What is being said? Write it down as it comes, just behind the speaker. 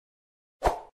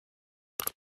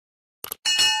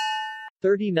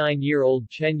39-year-old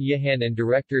Chen Yihan and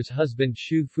director's husband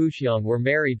Xu Fuxiang were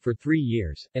married for 3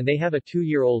 years, and they have a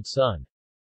 2-year-old son.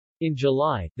 In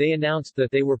July, they announced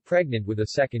that they were pregnant with a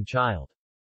second child.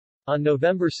 On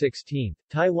November 16,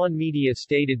 Taiwan media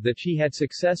stated that she had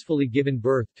successfully given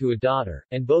birth to a daughter,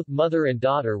 and both mother and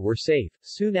daughter were safe.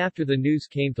 Soon after the news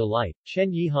came to light,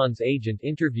 Chen Yihan's agent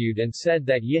interviewed and said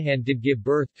that Yihan did give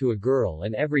birth to a girl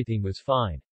and everything was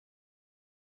fine.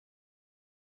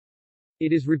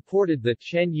 It is reported that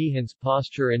Chen Yihan's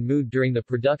posture and mood during the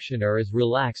production are as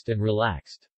relaxed and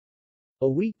relaxed. A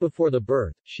week before the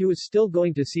birth, she was still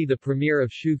going to see the premiere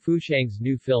of Xu Fuxiang's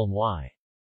new film Y.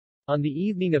 On the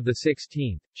evening of the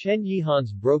 16th, Chen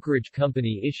Yihan's brokerage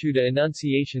company issued an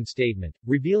annunciation statement,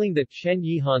 revealing that Chen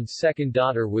Yihan's second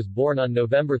daughter was born on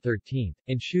November 13,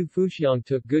 and Xu Fuxiang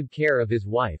took good care of his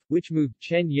wife, which moved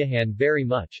Chen Yihan very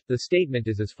much. The statement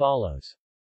is as follows.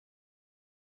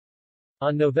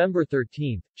 On November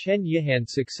 13, Chen Yihan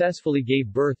successfully gave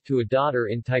birth to a daughter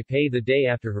in Taipei the day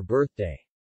after her birthday.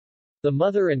 The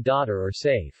mother and daughter are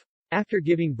safe. After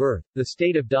giving birth, the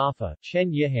state of Dafa,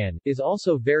 Chen Yihan, is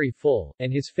also very full,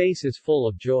 and his face is full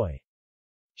of joy.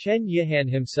 Chen Yihan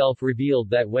himself revealed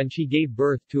that when she gave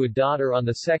birth to a daughter on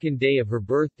the second day of her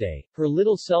birthday, her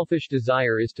little selfish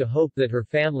desire is to hope that her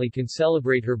family can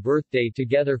celebrate her birthday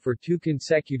together for 2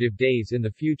 consecutive days in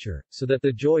the future, so that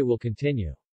the joy will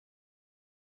continue.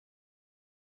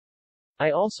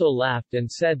 I also laughed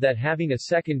and said that having a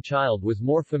second child was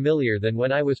more familiar than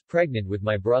when I was pregnant with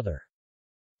my brother.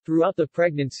 Throughout the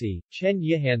pregnancy, Chen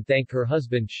Yihan thanked her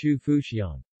husband Xu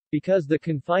Fuxiang. Because the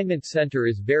confinement center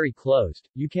is very closed,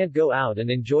 you can't go out and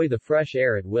enjoy the fresh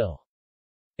air at will.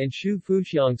 And Xu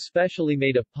Fuxiang specially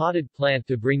made a potted plant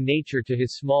to bring nature to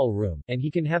his small room, and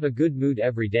he can have a good mood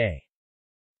every day.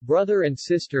 Brother and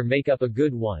sister make up a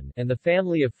good one, and the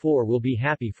family of 4 will be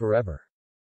happy forever.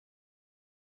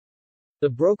 The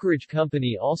brokerage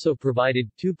company also provided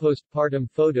 2 postpartum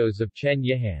photos of Chen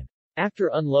Yihan.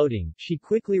 After unloading, she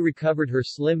quickly recovered her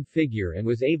slim figure and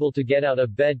was able to get out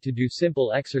of bed to do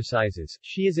simple exercises.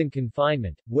 She is in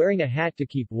confinement, wearing a hat to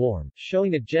keep warm,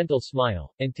 showing a gentle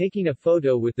smile, and taking a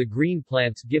photo with the green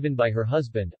plants given by her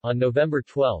husband. On November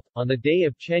 12, on the day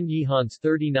of Chen Yihan's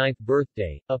 39th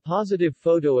birthday, a positive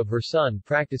photo of her son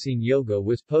practicing yoga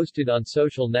was posted on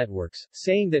social networks,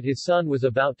 saying that his son was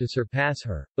about to surpass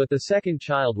her, but the second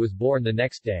child was born the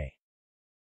next day.